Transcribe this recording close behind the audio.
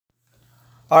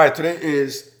All right, today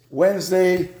is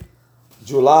Wednesday,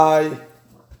 July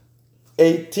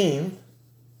 18th,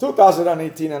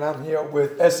 2018, and I'm here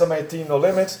with SMA Team No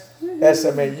Limits,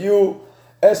 SMAU,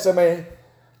 SMA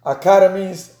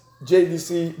Academies,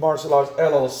 JDC Martial Arts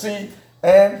LLC,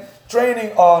 and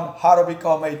training on how to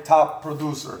become a top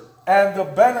producer and the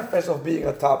benefits of being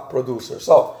a top producer.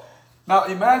 So now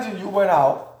imagine you went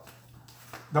out,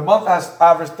 the month has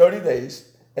averaged 30 days,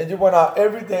 and you went out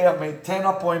every day and made 10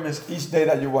 appointments each day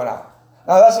that you went out.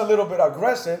 Now that's a little bit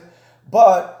aggressive,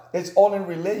 but it's all in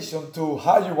relation to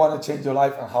how you want to change your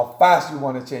life and how fast you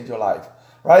want to change your life,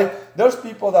 right? There's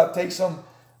people that take some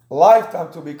lifetime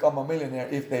to become a millionaire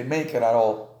if they make it at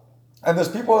all. And there's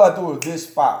people that do it this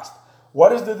fast.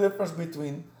 What is the difference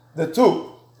between the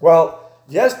two? Well,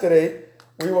 yesterday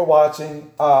we were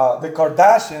watching the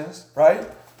Kardashians, right?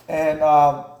 And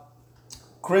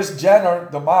Kris Jenner,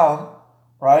 the mom,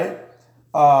 right?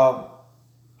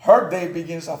 Her day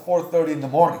begins at 4:30 in the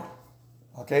morning.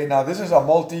 Okay, now this is a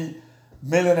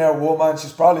multi-millionaire woman.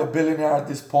 She's probably a billionaire at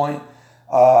this point.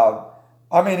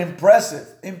 Impressive.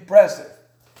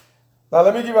 Now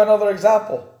let me give you another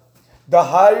example. The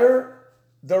higher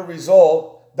the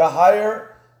result, the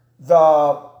higher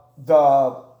the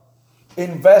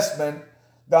investment,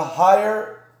 the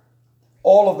higher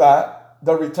all of that,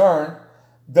 the return,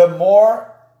 the more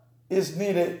is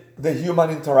needed the human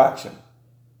interaction.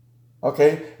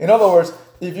 Okay? In other words,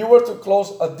 if you were to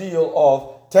close a deal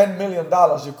of $10 million,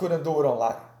 you couldn't do it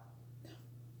online.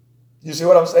 You see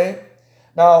what I'm saying?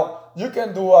 Now, you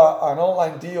can do an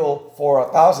online deal for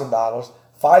 $1,000,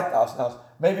 $5,000,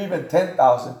 maybe even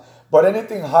 $10,000, but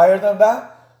anything higher than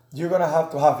that, you're going to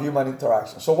have human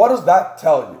interaction. So what does that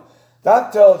tell you?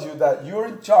 That tells you that you're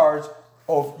in charge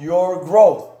of your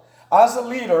growth. As a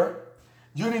leader,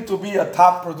 you need to be a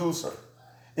top producer.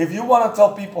 If you want to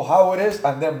tell people how it is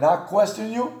and them not question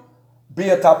you, be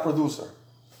a top producer.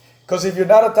 Because if you're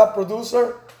not a top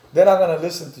producer, they're not going to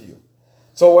listen to you.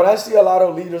 So when I see a lot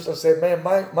of leaders that say, man,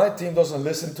 my team doesn't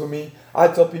listen to me. I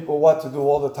tell people what to do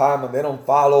all the time and they don't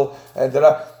follow.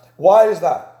 Why is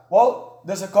that? Well,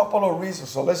 there's a couple of reasons.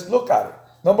 So let's look at it.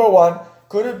 Number one,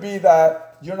 could it be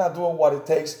that you're not doing what it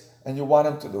takes and you want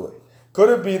them to do it? Could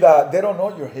it be that they don't know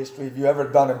your history if you ever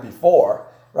done it before,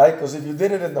 right? Because if you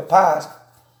did it in the past,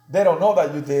 they don't know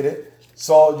that you did it,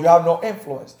 so you have no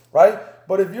influence, right?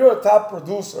 But if you're a top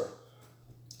producer,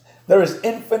 there is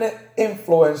infinite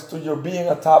influence to your being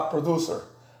a top producer.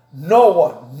 No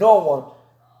one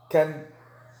can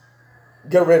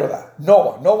get rid of that.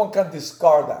 No one can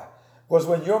discard that. Because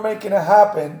when you're making it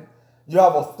happen, you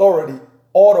have authority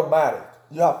automatic.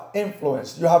 You have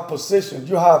influence, you have position,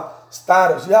 you have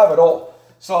status, you have it all.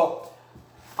 So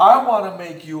I want to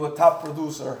make you a top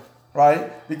producer,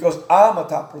 right? Because I'm a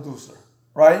top producer,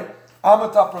 right? I'm a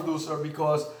top producer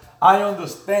because I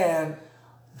understand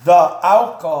the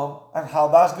outcome and how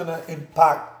that's going to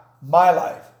impact my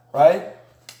life, right?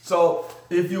 So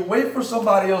if you wait for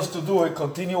somebody else to do it,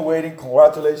 continue waiting,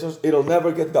 congratulations, it'll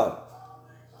never get done,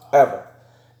 ever.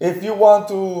 If you want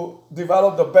to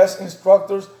develop the best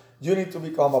instructors, you need to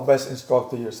become a best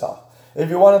instructor yourself. If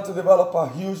you wanted to develop a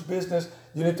huge business,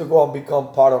 you need to go and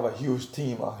become part of a huge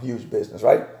team, a huge business,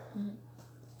 right? Mm-hmm.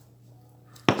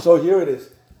 So here it is.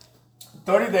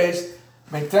 30 days,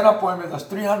 make 10 appointments, that's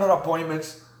 300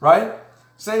 appointments, right?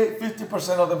 Say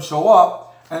 50% of them show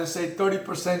up, and say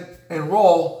 30%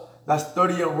 enroll, that's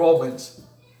 30 enrollments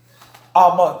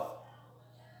a month.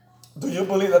 Do you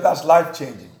believe that that's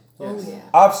life-changing? Yes. Yeah.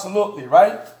 Absolutely,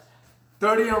 right?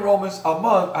 30 enrollments a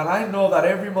month, and I know that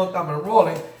every month I'm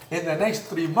enrolling, in the next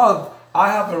 3 months,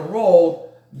 I have enrolled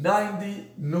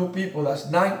 90 new people. That's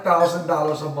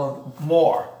 $9,000 a month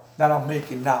more than I'm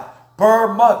making now per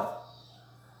month.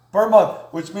 Per month,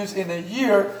 which means in a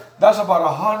year, that's about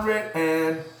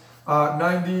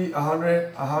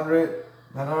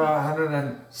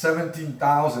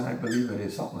 117,000, I believe it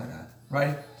is, something like that,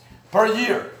 right? Per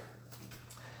year.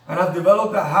 And I've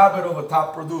developed the habit of a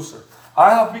top producer.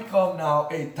 I have become now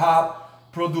a top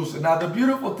producer. Now, the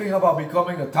beautiful thing about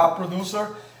becoming a top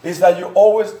producer is that you're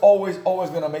always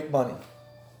going to make money.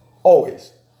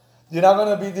 Always. You're not going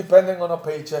to be depending on a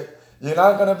paycheck. You're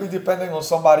not going to be depending on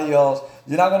somebody else.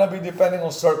 You're not going to be depending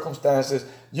on circumstances.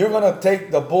 You're going to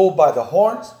take the bull by the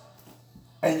horns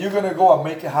and you're going to go and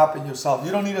make it happen yourself.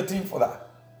 You don't need a team for that.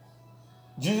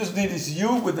 You just need is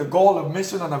you with the goal, a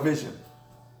mission, and a vision.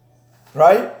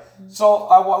 Right? So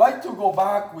I would like to go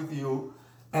back with you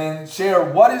and share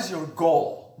what is your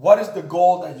goal. What is the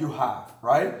goal that you have,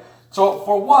 right? So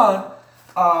for one,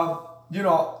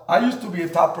 I used to be a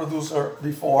top producer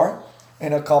before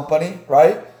in a company,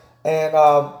 right? And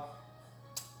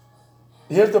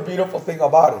here's the beautiful thing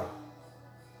about it.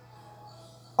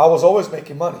 I was always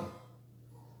making money.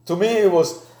 To me, it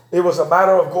was a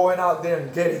matter of going out there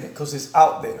and getting it because it's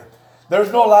out there.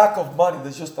 There's no lack of money.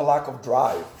 There's just a lack of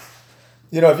drive.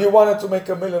 If you wanted to make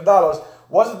 $1 million,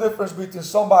 what's the difference between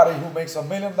somebody who makes $1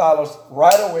 million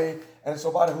right away and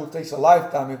somebody who takes a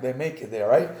lifetime if they make it there,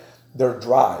 right? Their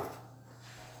drive.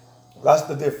 That's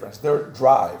the difference. Their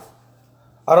drive.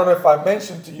 I don't know if I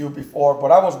mentioned to you before,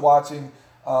 but I was watching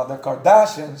the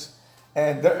Kardashians,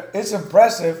 and it's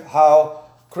impressive how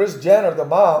Kris Jenner, the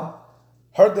mom,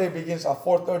 her day begins at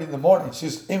 4:30 in the morning.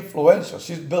 She's influential.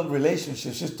 She's built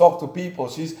relationships. She's talked to people.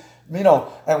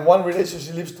 And one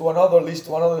relationship leads to another.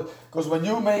 Because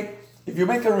if you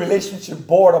make a relationship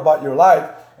bored about your life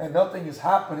and nothing is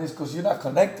happening, it's because you're not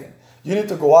connecting. You need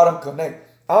to go out and connect.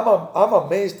 I'm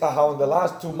amazed at how in the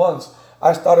last 2 months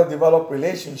I started developing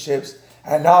relationships,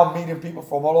 and now I'm meeting people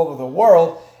from all over the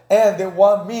world, and they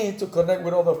want me to connect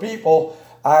with other people,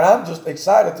 and I'm just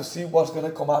excited to see what's going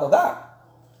to come out of that,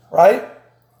 right?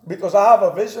 Because I have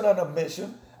a vision and a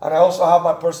mission, and I also have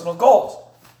my personal goals.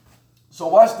 So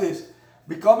watch this.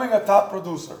 Becoming a top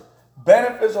producer.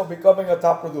 Benefits of becoming a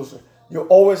top producer. You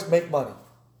always make money.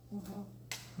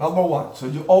 Number one. So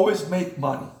you always make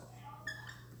money.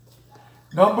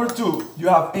 Number two, you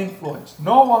have influence.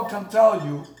 No one can tell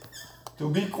you to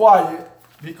be quiet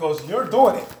because you're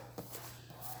doing it.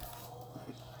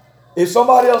 If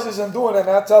somebody else isn't doing it and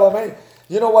I tell them, hey,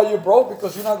 you know why you're broke?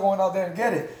 Because you're not going out there and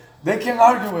get it. They can't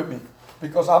argue with me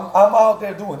because I'm out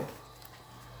there doing it.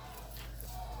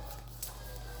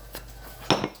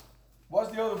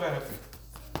 What's the other benefit?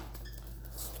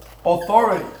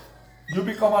 Authority. You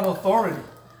become an authority.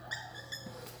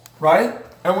 Right?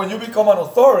 And when you become an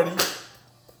authority,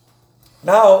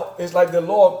 now it's like the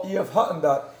law of E.F. Hutton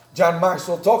that John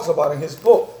Maxwell talks about in his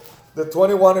book, The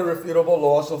 21 Irrefutable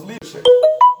Laws of Leadership.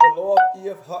 The law of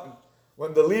E.F. Hutton.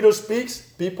 When the leader speaks,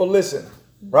 people listen.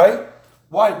 Right?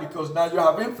 Why? Because now you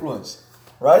have influence.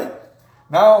 Right?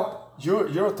 Now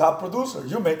you're a top producer.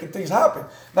 You're making things happen.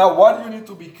 Now what you need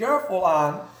to be careful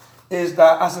on is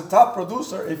that as a top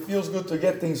producer, it feels good to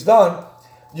get things done.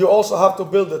 You also have to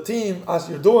build a team as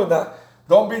you're doing that.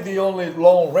 Don't be the only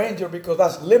lone ranger because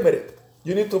that's limited.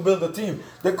 You need to build a team.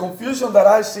 The confusion that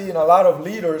I see in a lot of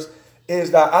leaders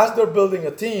is that as they're building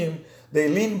a team, they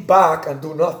lean back and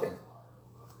do nothing.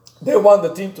 They want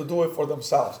the team to do it for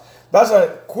themselves. That's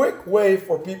a quick way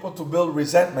for people to build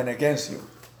resentment against you.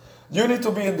 You need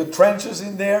to be in the trenches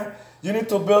in there. You need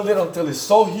to build it until it's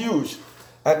so huge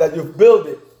and that you've built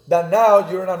it, that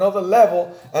now you're in another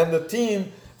level and the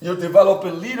team, you're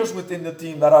developing leaders within the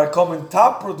team that are becoming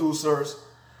top producers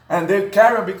and they're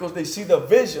carrying because they see the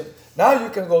vision. Now you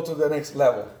can go to the next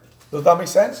level. Does that make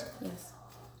sense? Yes.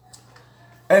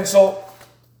 And so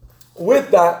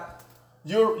with that,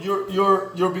 you're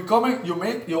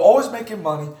always making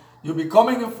money, you're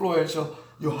becoming influential,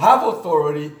 you have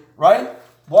authority, right?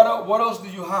 What else do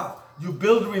you have? You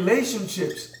build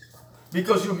relationships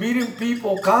because you're meeting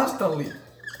people constantly.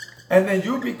 And then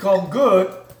you become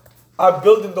good at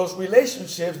building those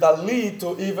relationships that lead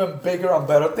to even bigger and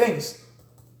better things.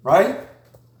 Right?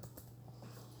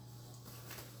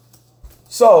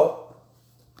 So,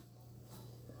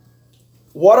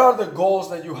 what are the goals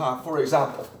that you have, for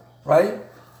example? Right?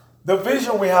 The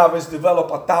vision we have is develop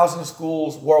 1,000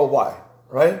 schools worldwide.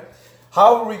 Right?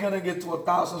 How are we going to get to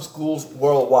 1,000 schools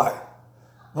worldwide?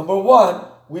 Number one,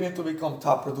 we need to become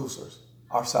top producers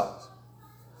ourselves.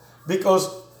 Because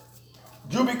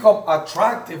you become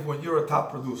attractive when you're a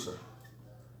top producer.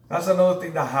 That's another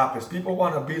thing that happens. People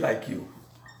want to be like you.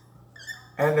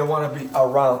 And they want to be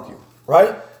around you.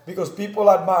 Right? Because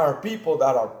people admire people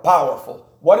that are powerful.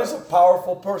 What is a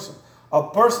powerful person? A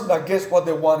person that gets what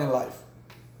they want in life.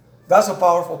 That's a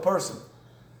powerful person.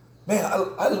 Man,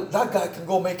 that guy can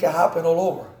go make it happen all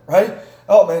over, right?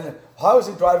 Oh man, how is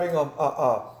he driving a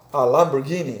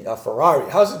Lamborghini, a Ferrari?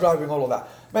 How's he driving all of that?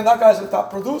 Man, that guy's a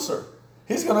top producer.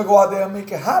 He's going to go out there and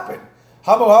make it happen.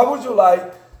 How would you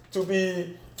like to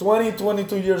be 20,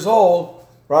 22 years old,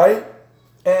 right?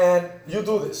 And you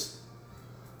do this.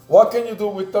 What can you do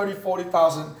with 30,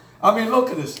 40,000? I mean, look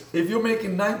at this. If you're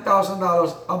making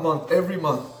 $9,000 a month, every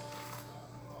month,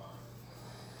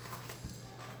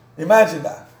 imagine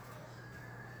that.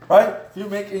 Right?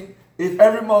 If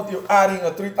every month you're adding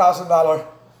a $3,000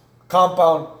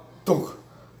 compound,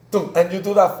 and you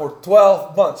do that for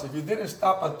 12 months. If you didn't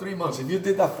stop at 3 months, if you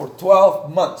did that for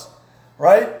 12 months,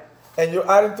 right? And you're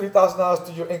adding $3,000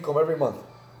 to your income every month.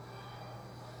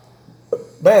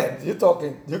 Man, you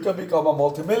can become a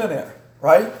multimillionaire,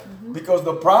 right? Mm-hmm. Because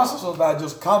the process of that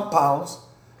just compounds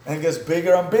and gets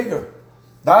bigger and bigger.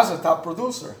 That's a top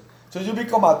producer. So you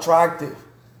become attractive,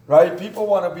 right? People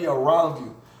want to be around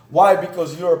you. Why?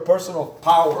 Because you're a person of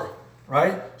power,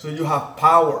 right? So you have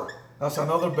power. That's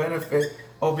another benefit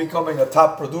of becoming a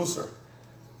top producer.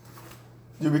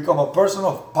 You become a person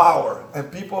of power,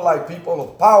 and people like people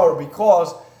of power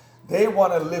because they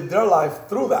want to live their life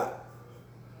through that.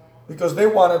 Because they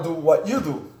want to do what you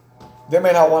do. They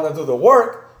may not want to do the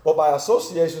work, but by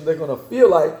association, they're going to feel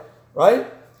like, right?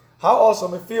 How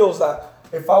awesome it feels that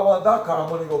if I want that car, I'm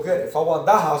going to go get it. If I want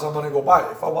that house, I'm going to go buy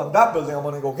it. If I want that building, I'm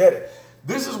going to go get it.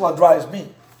 This is what drives me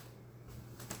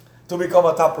to become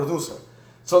a top producer.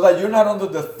 So that you're not under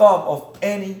the thumb of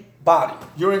anybody.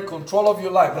 You're in control of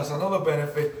your life. That's another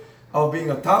benefit of being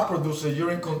a top producer.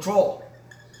 You're in control.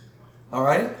 All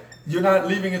right? You're not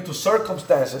leaving it to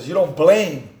circumstances. You don't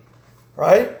blame.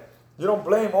 Right? You don't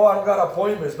blame, oh, I don't got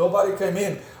appointments. Nobody came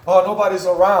in. Oh, nobody's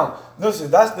around.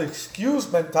 Listen, that's the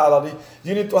excuse mentality.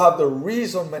 You need to have the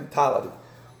reason mentality.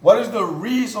 What is the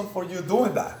reason for you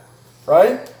doing that?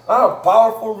 Right? I have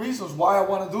powerful reasons why I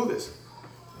want to do this.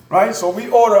 Right? So we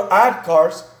order ad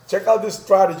cards. Check out this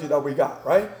strategy that we got.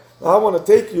 Right? Now I want to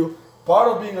take you, part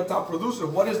of being a top producer,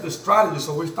 what is the strategy?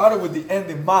 So we started with the end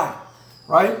in mind.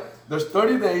 Right? There's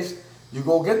 30 days. You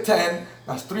go get 10.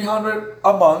 That's 300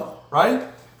 a month. Right?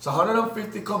 It's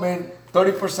 150 come in,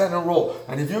 30% enroll.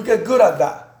 And if you get good at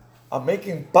that, I'm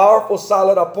making powerful,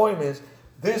 solid appointments,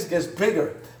 this gets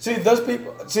bigger.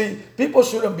 People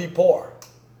shouldn't be poor.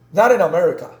 Not in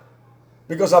America.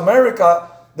 Because America,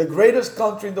 the greatest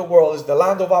country in the world, is the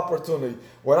land of opportunity.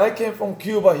 When I came from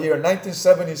Cuba here in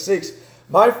 1976,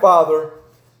 my father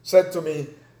said to me,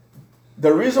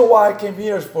 the reason why I came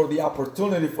here is for the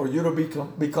opportunity for you to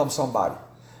become somebody.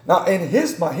 Now, in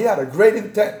his mind, he had a great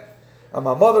intent. And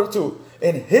my mother too.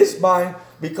 In his mind,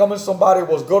 becoming somebody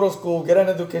was go to school, get an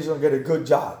education, and get a good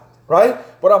job. Right?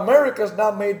 But America's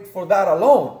not made for that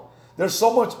alone. There's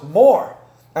so much more.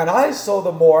 And I saw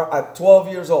the more at 12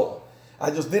 years old.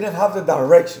 I just didn't have the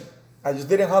direction. I just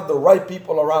didn't have the right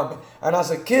people around me. And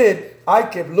as a kid, I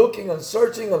kept looking and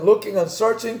searching and looking and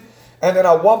searching. And then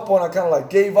at one point, I kind of like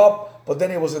gave up. But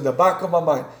then it was in the back of my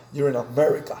mind. You're in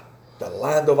America, the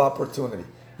land of opportunity.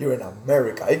 You're in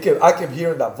America. I kept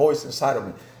hearing that voice inside of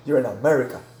me. You're in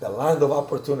America, the land of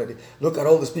opportunity. Look at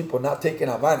all these people not taking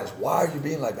advantage. Why are you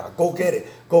being like that? Go get it.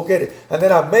 Go get it. And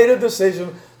then I made a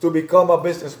decision to become a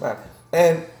businessman.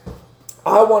 And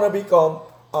I want to become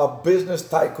a business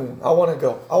tycoon. I want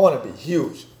to be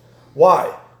huge.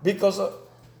 Why? Because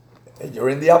you're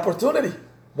in the opportunity.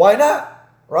 Why not?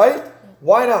 Right?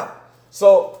 Why not?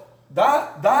 So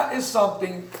that is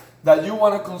something that you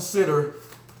want to consider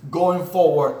going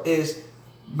forward, is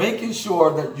making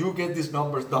sure that you get these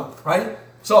numbers done, right?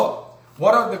 So,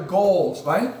 what are the goals,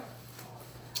 right?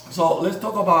 So, let's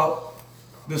talk about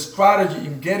the strategy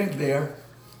in getting there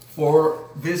for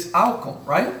this outcome,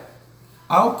 right?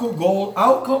 Outcome,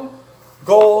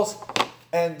 goals,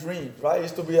 and dreams, right?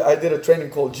 I did a training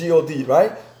called GOD,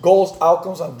 right? Goals,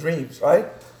 outcomes, and dreams, right?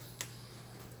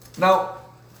 Now,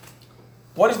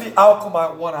 what is the outcome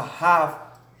I want to have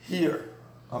here?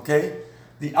 Okay?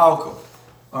 The outcome,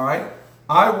 all right?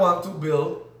 I want to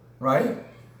build, right,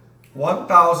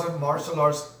 1,000 martial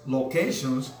arts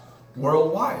locations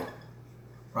worldwide,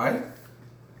 right?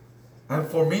 And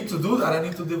for me to do that, I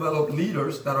need to develop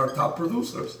leaders that are top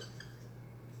producers.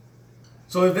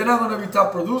 So if they're not going to be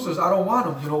top producers, I don't want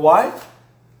them. You know why?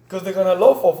 Because they're going to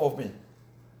loaf off of me,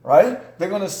 right? They're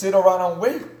going to sit around and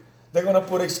wait. They're going to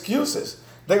put excuses.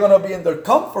 They're going to be in their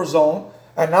comfort zone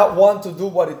and not want to do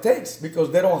what it takes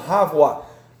because they don't have what?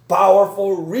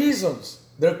 Powerful reasons.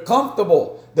 They're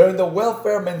comfortable. They're in the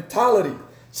welfare mentality.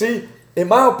 See, in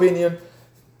my opinion,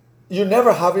 you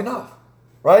never have enough,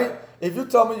 right? If you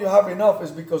tell me you have enough,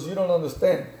 it's because you don't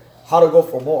understand how to go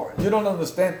for more. You don't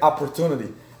understand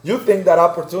opportunity. You think that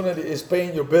opportunity is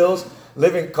paying your bills,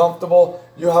 living comfortable.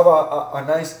 You have a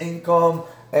nice income,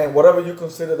 and whatever you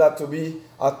consider that to be,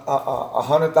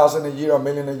 100,000 a year, 1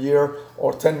 million a year,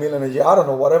 or 10 million a year. I don't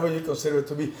know, whatever you consider it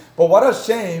to be. But what a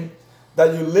shame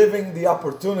that you're living the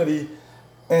opportunity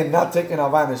and not taking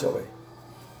advantage of it,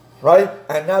 right?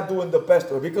 And not doing the best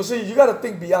of it. Because see, you got to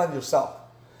think beyond yourself.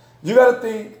 You got to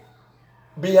think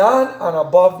beyond and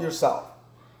above yourself.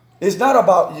 It's not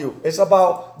about you. It's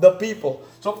about the people.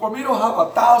 So for me to have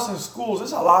 1,000 schools,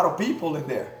 there's a lot of people in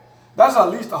there. That's at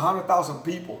least 100,000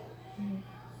 people.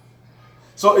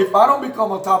 So if I don't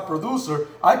become a top producer,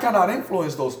 I cannot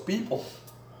influence those people.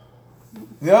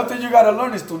 The other thing you got to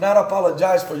learn is to not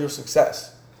apologize for your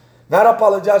success. Not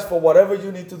apologize for whatever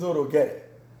you need to do to get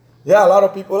it. Yeah, a lot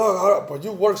of people, oh, but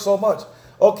you work so much.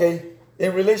 Okay,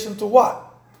 in relation to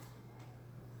what?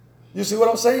 You see what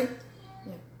I'm saying?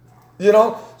 Yeah. You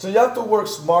know, so you have to work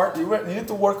smart. You need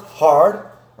to work hard,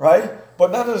 right?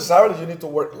 but not necessarily you need to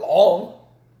work long.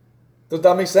 Does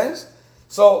that make sense?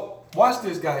 So watch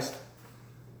this, guys.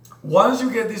 Once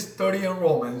you get these 30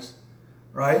 enrollments,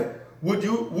 right? Let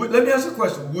me ask you a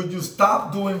question. Would you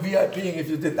stop doing VIPing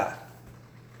if you did that?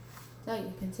 No,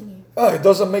 you continue. Oh, it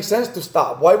doesn't make sense to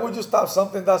stop. Why would you stop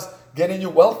something that's getting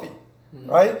you wealthy,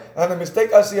 right? And the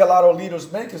mistake I see a lot of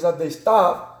leaders make is that they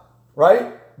stop,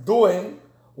 right, doing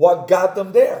what got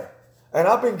them there. And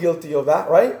I've been guilty of that,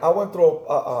 right? I went through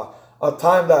a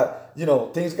time that,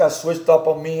 things got switched up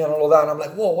on me and all of that. And I'm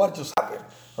like, whoa, what just happened,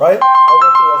 right? I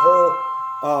went through a whole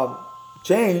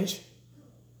change,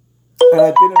 and I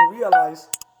didn't realize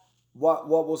what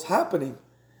was happening.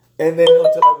 And then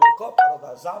until I woke up out of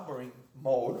that zombie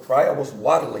mode, right? I was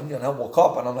waddling and I woke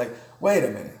up and I'm like, wait a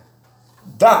minute.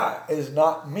 That is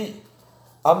not me.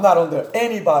 I'm not under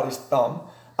anybody's thumb.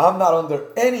 I'm not under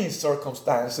any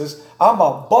circumstances. I'm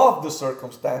above the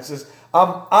circumstances.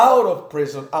 I'm out of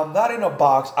prison. I'm not in a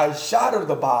box. I shatter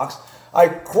the box. I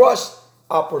crush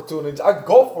opportunities. I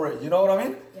go for it. You know what I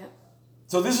mean? Yeah.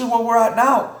 So this is where we're at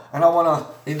now. And I want to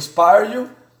inspire you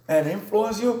and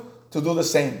influence you to do the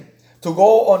same. To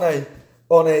go on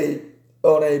a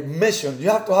mission. You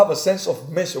have to have a sense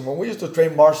of mission. When we used to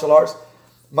train martial arts,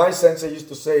 my sensei used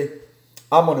to say,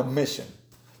 I'm on a mission.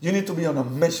 You need to be on a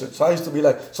mission. So I used to be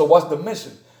like, so what's the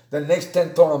mission? The next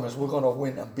 10 tournaments, we're going to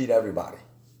win and beat everybody.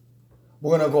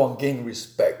 We're going to go and gain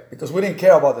respect. Because we didn't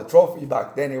care about the trophy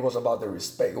back then. It was about the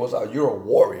respect. It was you're a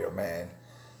warrior, man.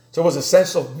 So it was a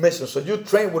sense of mission. So you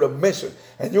trained with a mission.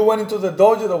 And you went into the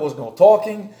dojo, there was no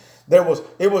talking.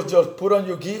 It was just put on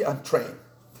your gi and train.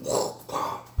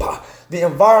 The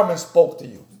environment spoke to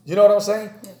you. You know what I'm saying?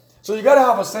 Yeah. So you got to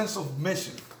have a sense of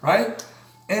mission, right?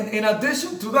 And in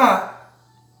addition to that,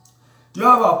 you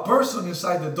have a person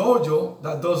inside the dojo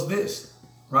that does this,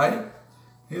 right?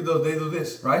 They do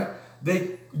this, right?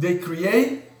 They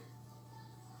create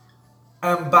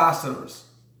ambassadors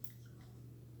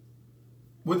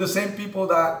with the same people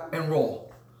that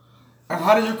enroll. And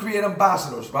how do you create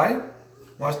ambassadors, right?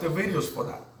 Watch the videos for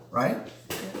that, right?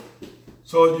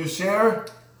 So you share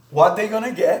what they're going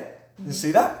to get. You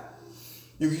see that?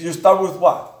 You start with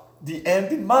what? The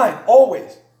end in mind,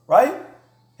 always, right?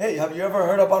 Hey, have you ever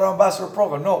heard about our ambassador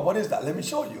program? No, what is that? Let me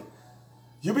show you.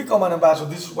 You become an ambassador,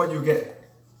 this is what you get.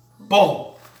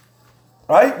 Boom.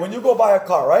 Right? When you go buy a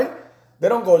car, right? They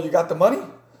don't go, you got the money?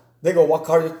 They go, what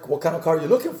kind of car are you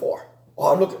looking for?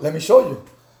 Oh, let me show you.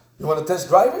 You want to test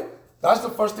drive it? That's the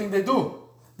first thing they do.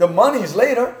 The money is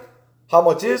later. How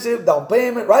much is it? Down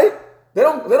payment, right? They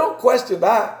don't question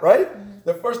that, right? Mm-hmm.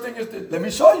 The first thing is, let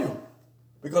me show you.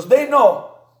 Because they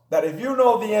know that if you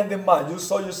know the end in mind, you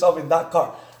saw yourself in that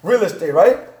car. Real estate,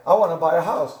 right? I want to buy a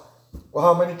house. Well,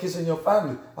 how many kids in your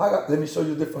family? Let me show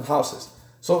you different houses.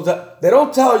 So that they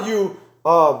don't tell you,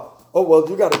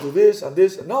 you got to do this and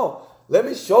this. No, let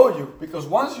me show you. Because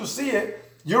once you see it,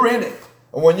 you're in it.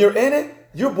 And when you're in it,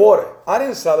 you bought it. I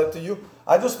didn't sell it to you.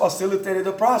 I just facilitated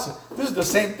the process. This is the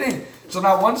same thing. So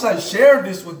now once I share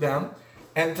this with them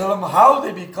and tell them how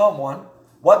they become one,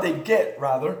 what they get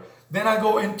rather, then I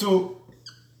go into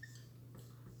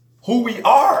who we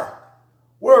are.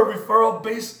 We're a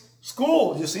referral-based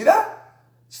school. You see that?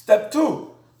 Step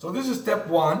 2. So this is step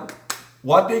 1,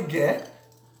 what they get,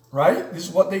 right? This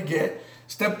is what they get.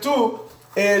 Step 2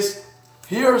 is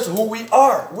here's who we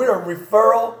are. We're a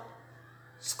referral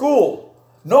school.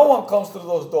 No one comes through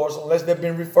those doors unless they've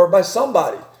been referred by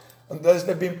somebody, unless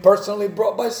they've been personally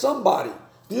brought by somebody.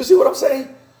 Do you see what I'm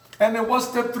saying? And then what's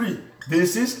step 3?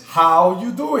 This is how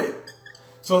you do it.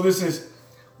 So this is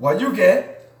what you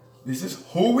get, this is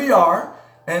who we are,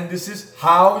 and this is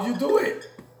how you do it.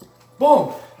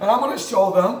 Boom. And I'm going to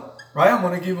show them, right? I'm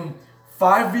going to give them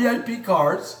 5 VIP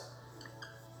cards,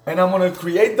 and I'm going to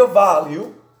create the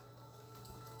value.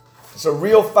 It's a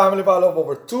real family value of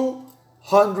over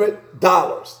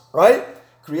 $200, right?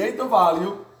 Create the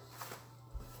value.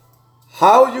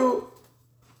 How you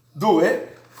do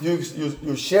it,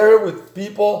 you share it with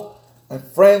people and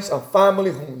friends and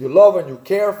family whom you love and you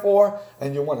care for,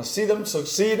 and you want to see them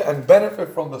succeed and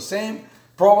benefit from the same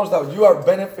programs that you are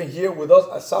benefiting here with us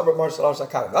at Cyber Martial Arts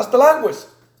Academy. That's the language,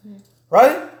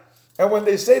 right? And when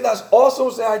they say that's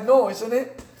awesome, say, I know, isn't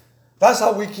it? That's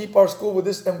how we keep our school with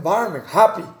this environment,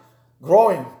 happy,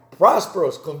 growing,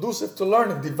 prosperous, conducive to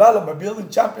learning, development, building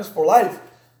champions for life,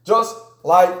 just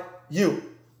like you.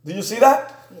 Do you see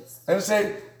that? Yes. And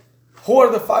say, who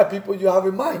are the 5 people you have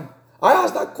in mind? I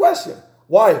asked that question.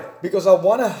 Why? Because I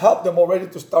want to help them already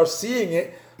to start seeing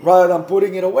it rather than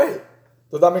putting it away.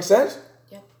 Does that make sense?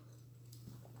 Yeah.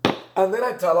 And then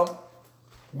I tell them,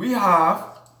 we have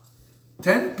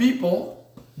 10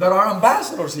 people that are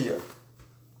ambassadors here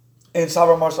in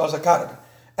Cyber Martial Arts Academy.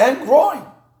 and growing.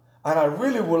 And I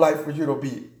really would like for you to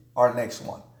be our next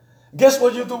one. Guess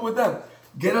what you do with them?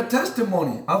 Get a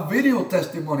testimony, a video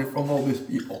testimony from all these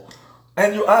people.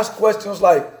 And you ask questions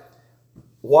like,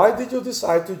 why did you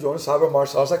decide to join Cyber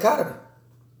Martial Arts Academy?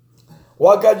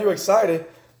 What got you excited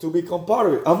to become part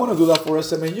of it? I'm going to do that for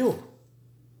SMAU.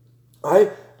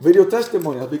 Right? Video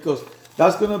testimonials, because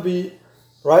that's going to be,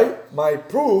 right, my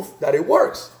proof that it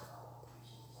works.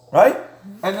 Right?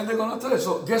 And then they're going to tell you.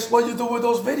 So guess what you do with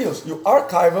those videos? You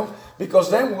archive them, because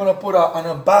then we're going to put an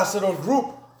ambassador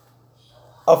group,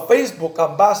 a Facebook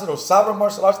ambassador, Cyber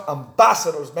Martial Arts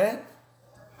ambassadors, man.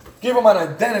 Give them an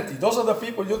identity. Those are the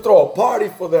people you throw a party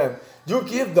for them. You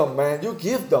give them, man. You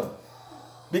give them.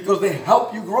 Because they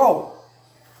help you grow.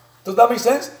 Does that make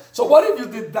sense? So what if you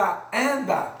did that and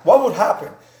that? What would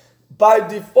happen? By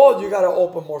default, you got to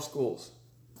open more schools.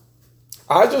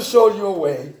 I just showed you a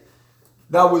way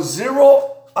that with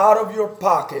zero out of your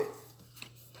pocket,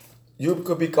 you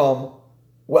could become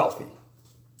wealthy.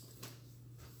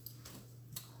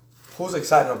 Who's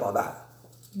excited about that?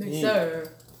 Me, sir.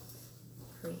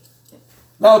 Free.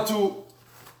 Now, to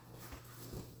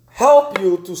help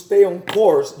you to stay on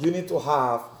course, you need to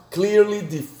have clearly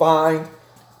defined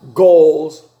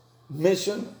goals,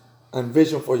 mission, and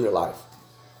vision for your life.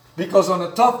 Because on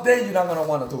a tough day, you're not going to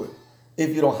want to do it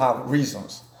if you don't have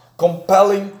reasons.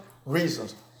 Compelling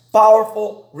reasons.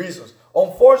 Powerful reasons.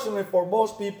 Unfortunately, for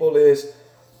most people is,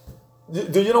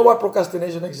 do you know why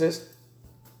procrastination exists?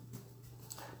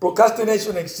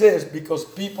 Procrastination exists because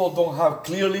people don't have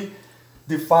clearly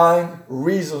defined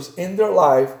reasons in their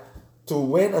life to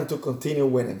win and to continue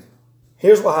winning.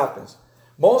 Here's what happens.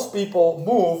 Most people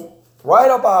move right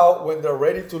about when they're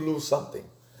ready to lose something.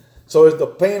 So it's the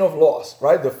pain of loss,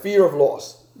 right? The fear of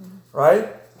loss, right?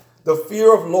 The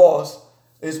fear of loss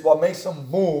is what makes them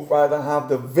move rather than have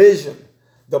the vision,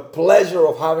 the pleasure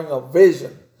of having a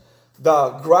vision,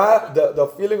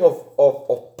 the feeling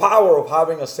of power of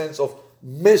having a sense of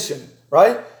mission,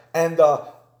 right? And the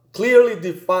clearly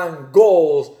defined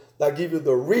goals that give you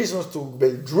the reasons to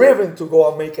be driven to go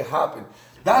and make it happen.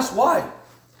 That's why.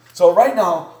 So right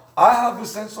now, I have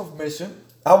this sense of mission.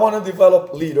 I want to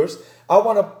develop leaders. I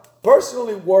want to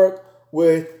personally work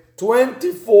with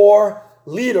 24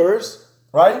 leaders,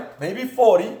 right? Maybe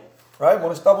 40, right? I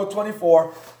want to start with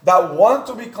 24 that want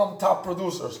to become top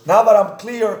producers. Now that I'm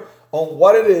clear on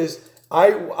what it is, I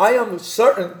am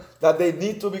certain that they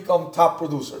need to become top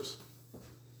producers.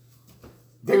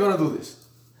 They're going to do this.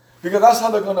 Because that's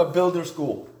how they're going to build their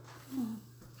school.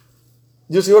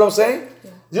 You see what I'm saying?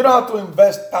 Yeah. You don't have to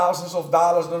invest thousands of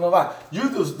dollars. No. You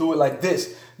just do it like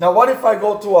this. Now, what if I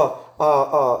go to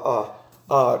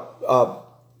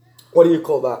what do you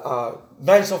call that?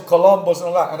 Knights of Columbus and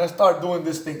all that, and I start doing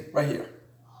this thing right here.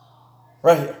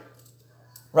 Right here.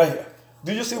 Right here.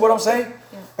 Do you see what I'm saying?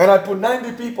 Yeah. And I put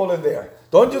 90 people in there.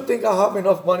 Don't you think I have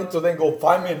enough money to then go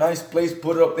find me a nice place,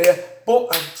 put it up there, boom,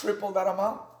 and triple that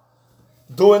amount?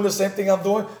 Doing the same thing I'm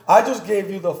doing. I just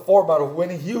gave you the format of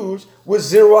winning huge with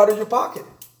zero out of your pocket.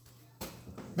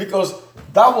 Because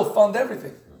that will fund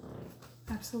everything.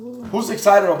 Absolutely. Who's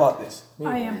excited about this?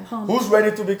 I am pumped. Who's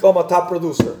ready to become a top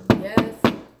producer? Yes.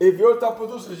 If you're a top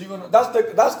producer,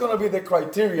 that's gonna be the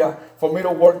criteria for me to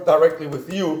work directly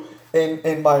with you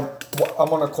in my, I'm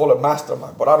gonna call it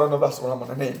mastermind, but I don't know if that's what I'm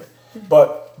gonna name it.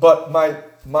 But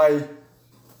my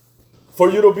for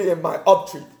you to be in my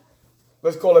uptree,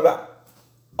 let's call it that.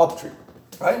 Uptree,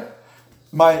 right?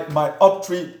 My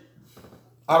uptree,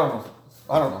 I don't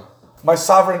know. My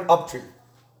sovereign uptree.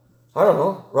 I don't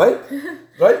know, right?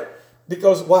 Right?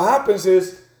 Because what happens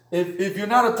is, if you're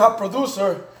not a top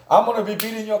producer, I'm going to be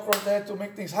beating you across the head to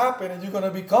make things happen, and you're going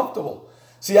to be comfortable.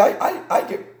 See, I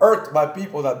get irked by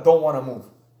people that don't want to move.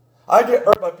 I get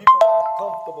irked by people that are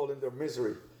comfortable in their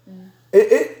misery.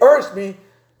 It irks me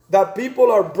that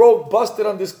people are broke, busted,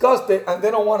 and disgusted, and they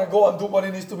don't want to go and do what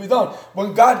it needs to be done.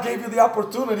 When God gave you the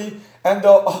opportunity, and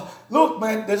look,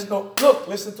 man,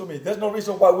 listen to me. There's no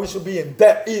reason why we should be in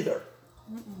debt either.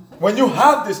 When you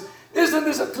have this, isn't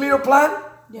this a clear plan?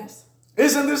 Yes.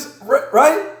 Isn't this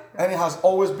right? And it has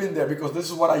always been there, because this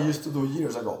is what I used to do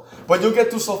years ago. But you get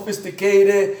too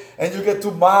sophisticated and you get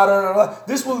too modern.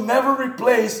 This will never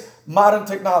replace modern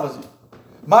technology.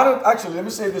 Actually, let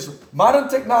me say this. Modern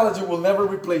technology will never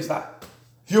replace that.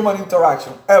 Human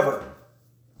interaction. Ever.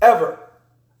 Ever.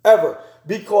 Ever.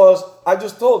 Because I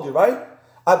just told you, right?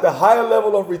 At the higher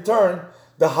level of return,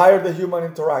 the higher the human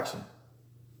interaction.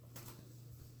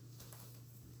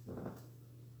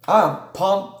 I'm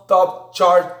pumped up,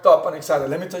 charged up, and excited.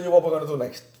 Let me tell you what we're going to do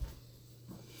next.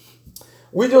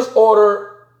 We just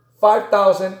ordered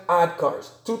 5,000 ad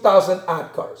cars, 2,000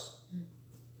 ad cars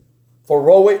for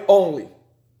Rowway only.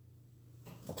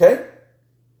 Okay?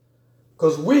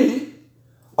 Because we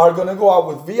are going to go out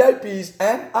with VIPs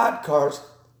and ad cards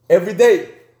every day.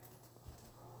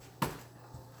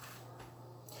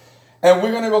 And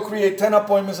we're going to go create 10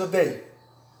 appointments a day.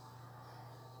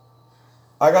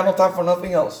 I got no time for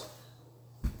nothing else.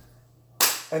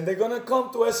 And they're going to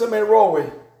come to SMA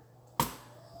Roadway.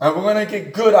 And we're going to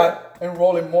get good at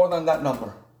enrolling more than that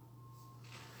number.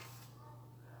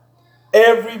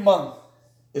 Every month,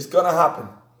 it's going to happen.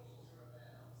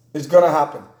 It's going to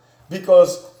happen.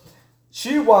 Because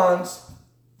she wants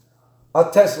a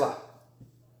Tesla.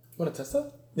 You want a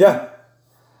Tesla? Yeah.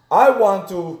 I want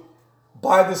to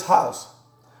buy this house.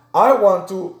 I want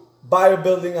to buy a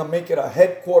building and make it a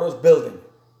headquarters building.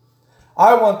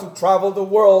 I want to travel the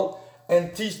world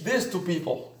and teach this to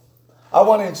people. I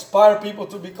want to inspire people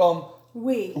to become.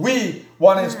 We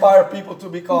want to inspire people to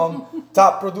become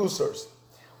top producers.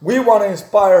 We want to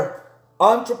inspire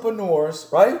entrepreneurs,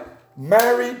 right?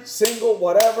 Married, single,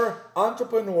 whatever,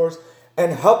 entrepreneurs,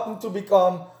 and help them to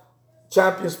become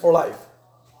champions for life,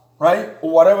 right?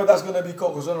 Or whatever that's going to be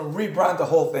called. We're going to rebrand the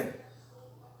whole thing.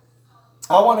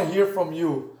 I want to hear from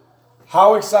you.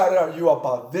 How excited are you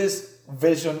about this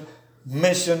vision,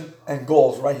 mission, and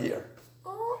goals right here?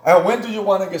 And when do you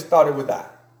want to get started with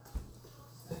that?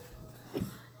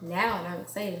 Now, and I'm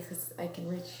excited because I can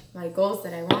reach my goals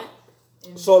that I want.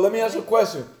 So let me ask you a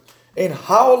question. In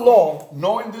how long,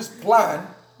 knowing this plan,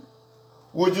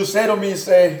 would you say to me,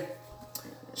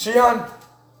 Shihan,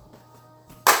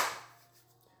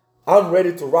 I'm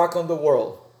ready to rock on the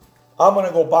world. I'm going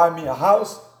to go buy me a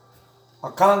house,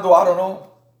 a condo, I don't know,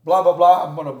 blah, blah, blah.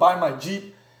 I'm going to buy my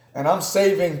Jeep, and I'm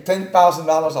saving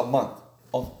 $10,000 a month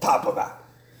on top of that.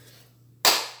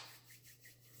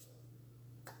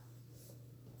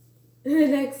 In the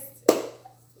next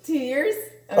 2 years?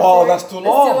 Oh, that's too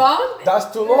long. That's too long?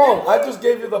 That's too long. I just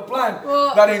gave you the plan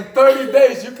Well, that in 30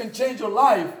 days you can change your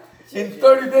life. In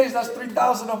 30 days, that's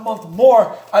 $3,000 a month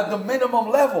more at the minimum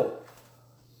level.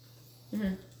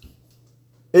 Mm-hmm.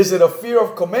 Is it a fear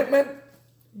of commitment?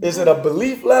 Is it a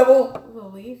belief level?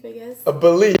 Belief, I guess. A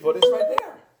belief, but it's right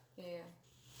there. Yeah.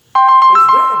 It's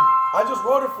written. I just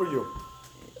wrote it for you.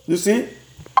 You see,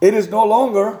 it is no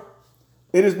longer,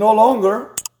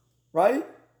 right?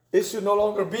 It should no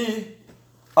longer be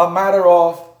a matter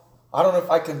of, I don't know if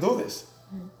I can do this.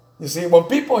 You see, when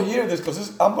people hear this,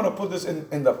 because I'm going to put this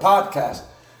in the podcast,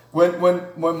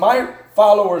 when my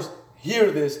followers hear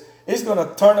this, it's going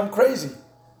to turn them crazy.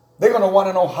 They're going to want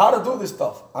to know how to do this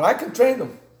stuff. And I can train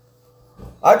them.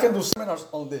 I can do seminars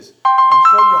on this and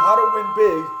show you how to win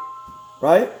big,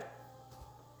 right?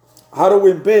 How to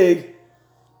win big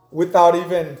without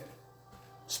even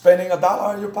spending $1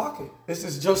 out of your pocket. This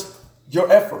is just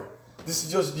your effort. This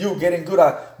is just you getting good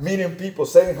at meeting people,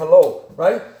 saying hello,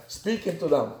 right? Speaking to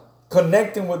them,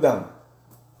 connecting with them,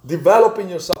 developing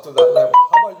yourself to that level.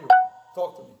 How about you?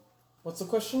 Talk to me. What's the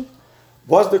question?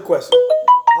 What's the question?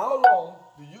 How long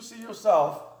do you see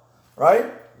yourself,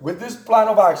 right, with this plan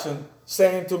of action,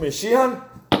 saying to me, Shihan,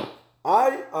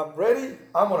 I am ready.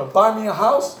 I'm going to buy me a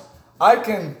house. I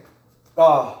can,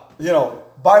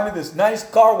 buy me this nice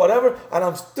car, whatever, and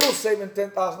I'm still saving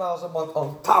 $10,000 a month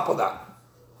on top of that.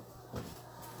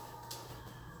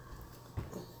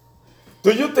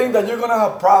 Do you think that you're going to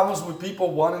have problems with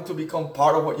people wanting to become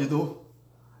part of what you do?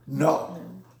 No.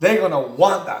 They're going to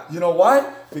want that. You know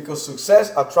why? Because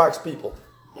success attracts people.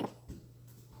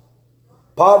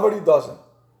 Poverty doesn't.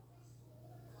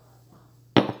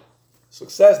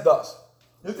 Success does.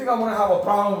 You think I'm going to have a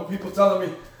problem with people telling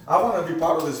me, I want to be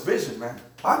part of this vision, man?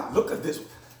 Look at this.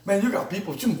 Man, you got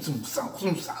people,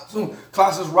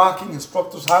 classes rocking,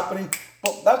 instructors happening.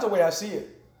 But that's the way I see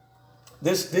it.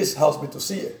 This helps me to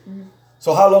see it. Mm-hmm.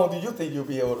 So how long do you think you'll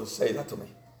be able to say that to me?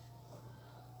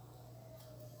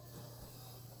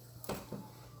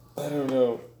 I don't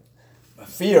know.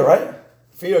 Fear, right?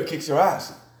 Fear kicks your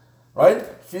ass, right?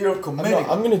 Fear of committing.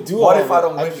 I'm going to do it. What if I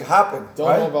don't make it happen? Don't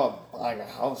right? know about buying a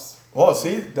house. Oh,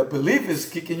 see, the belief is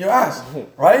kicking your ass,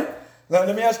 right? Now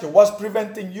let me ask you, what's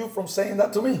preventing you from saying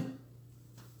that to me?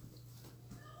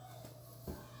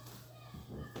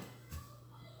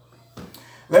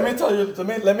 Let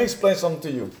me explain something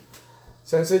to you.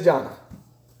 Sensei Jana,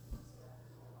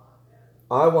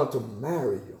 I want to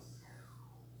marry you.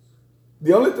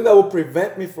 The only thing that will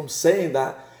prevent me from saying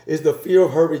that is the fear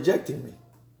of her rejecting me.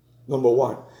 Number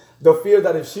one. The fear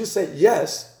that if she said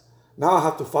yes, now I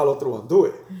have to follow through and do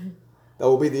it. Mm-hmm. That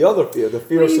will be the other fear, the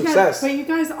fear of success. But you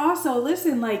guys also,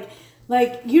 listen, like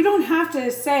you don't have to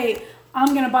say,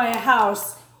 I'm going to buy a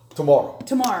house tomorrow.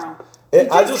 You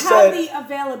just have the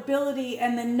availability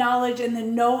and the knowledge and the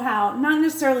know-how, not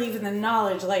necessarily even the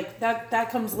knowledge, like that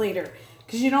comes later.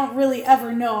 because you don't really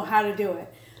ever know how to do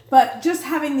it. But just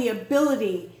having the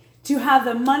ability to have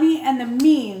the money and the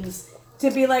means to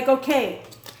be like, okay,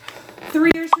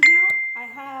 3 years from now, I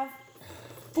have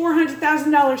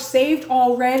 $400,000 saved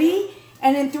already.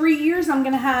 And in 3 years, I'm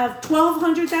going to have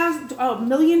 $1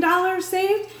 million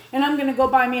saved, and I'm going to go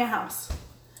buy me a house.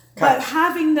 But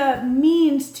having the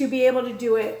means to be able to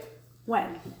do it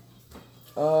when?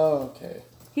 Oh, okay.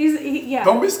 Yeah.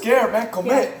 Don't be scared, man.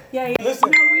 Commit. Yeah.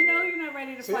 Listen. No, we know you're not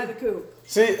ready to fly the coop.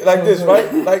 See, like this, right?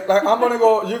 like I'm gonna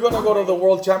go. You're gonna go to the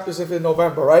World Championship in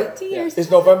November, right? 2 years. Is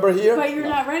November here? But you're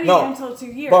not ready No. until 2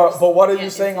 years. But what are you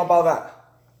saying about that?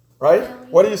 Right?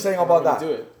 What are you saying about that?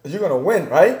 Do it. You're gonna win,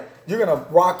 right? You're gonna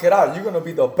rock it out. You're gonna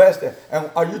be the best there. And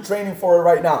are you training for it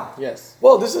right now? Yes.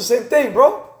 Well, this is the same thing,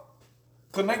 bro.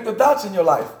 Connect the dots in your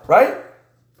life, right?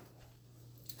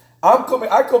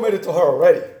 I committed to her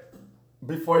already.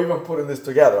 Before even putting this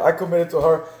together, I committed to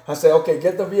her. I said, okay,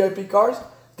 get the VIP cards,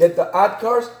 get the ad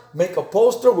cards, make a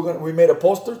poster. We made a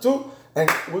poster too, and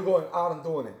we're going out and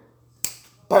doing it.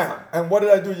 Bam! And what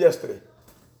did I do yesterday?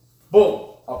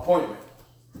 Boom! Appointment.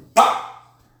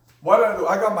 Pop! What did I do?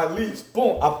 I got my leads.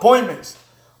 Boom! Appointments.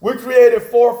 We created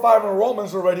 4 or 5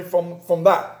 enrollments already from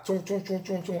that. Chung, chung, chung,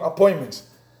 chung, chung, appointments.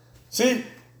 See,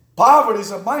 poverty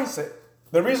is a mindset.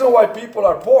 The reason why people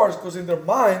are poor is because in their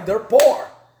mind they're poor.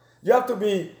 You have to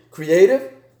be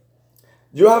creative.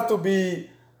 You have to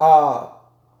be,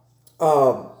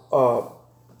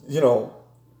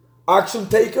 action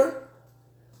taker.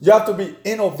 You have to be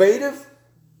innovative.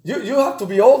 You have to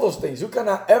be all those things. You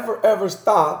cannot ever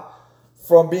stop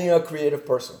from being a creative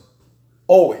person.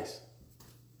 Always.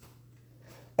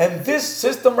 And this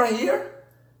system right here,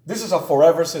 this is a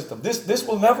forever system. This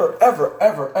will never, ever.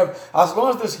 As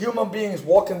long as there's human beings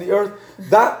walking the earth,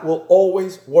 that will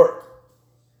always work.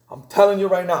 I'm telling you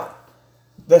right now.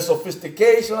 The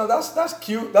sophistication, that's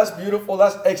cute, that's beautiful,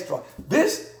 that's extra.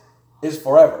 This is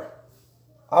forever.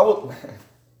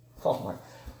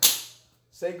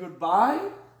 Say goodbye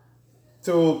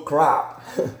to crap.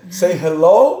 Say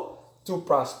hello to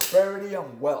prosperity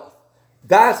and wealth.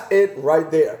 That's it right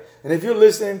there. And if you're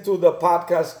listening to the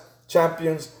podcast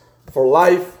Champions for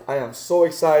Life, I am so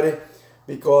excited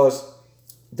because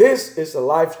this is a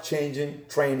life-changing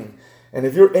training. And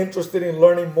if you're interested in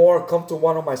learning more, come to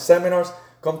one of my seminars,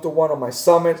 come to one of my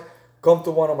summits, come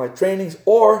to one of my trainings,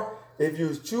 or if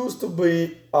you choose to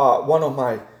be one of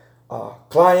my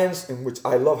clients, in which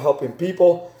I love helping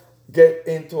people get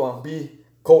into and be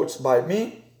coached by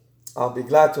me, I'll be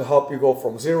glad to help you go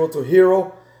from zero to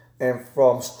hero and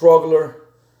from struggler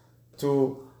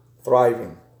to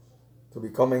thriving, to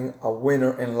becoming a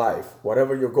winner in life.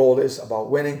 Whatever your goal is about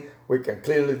winning, we can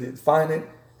clearly define it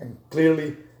and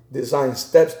clearly design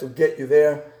steps to get you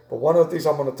there. But one of the things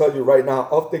I'm going to tell you right now,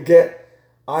 off the get,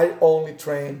 I only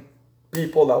train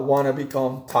people that want to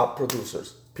become top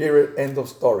producers. Period. End of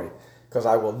story. Because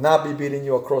I will not be beating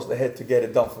you across the head to get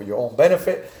it done for your own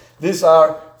benefit. These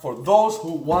are for those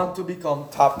who want to become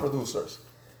top producers.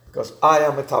 Because I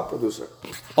am a top producer.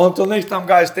 Until next time,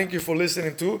 guys, thank you for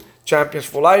listening to Champions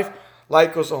for Life.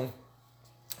 Like us on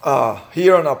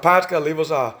here on our podcast.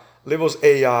 Leave us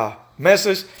a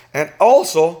message. And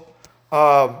also,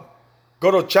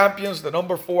 go to Champions, the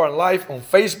number 4 in Life on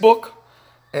Facebook.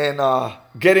 And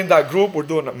get in that group. We're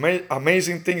doing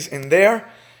amazing things in there.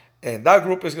 And that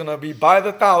group is going to be by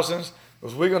the thousands.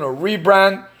 Because we're going to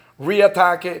rebrand,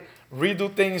 reattack it, redo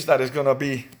things that is going to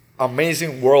be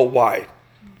amazing worldwide.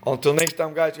 Until next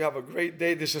time, guys, you have a great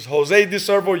day. This is Jose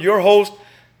DeServo, your host,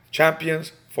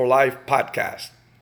 Champions for Life podcast.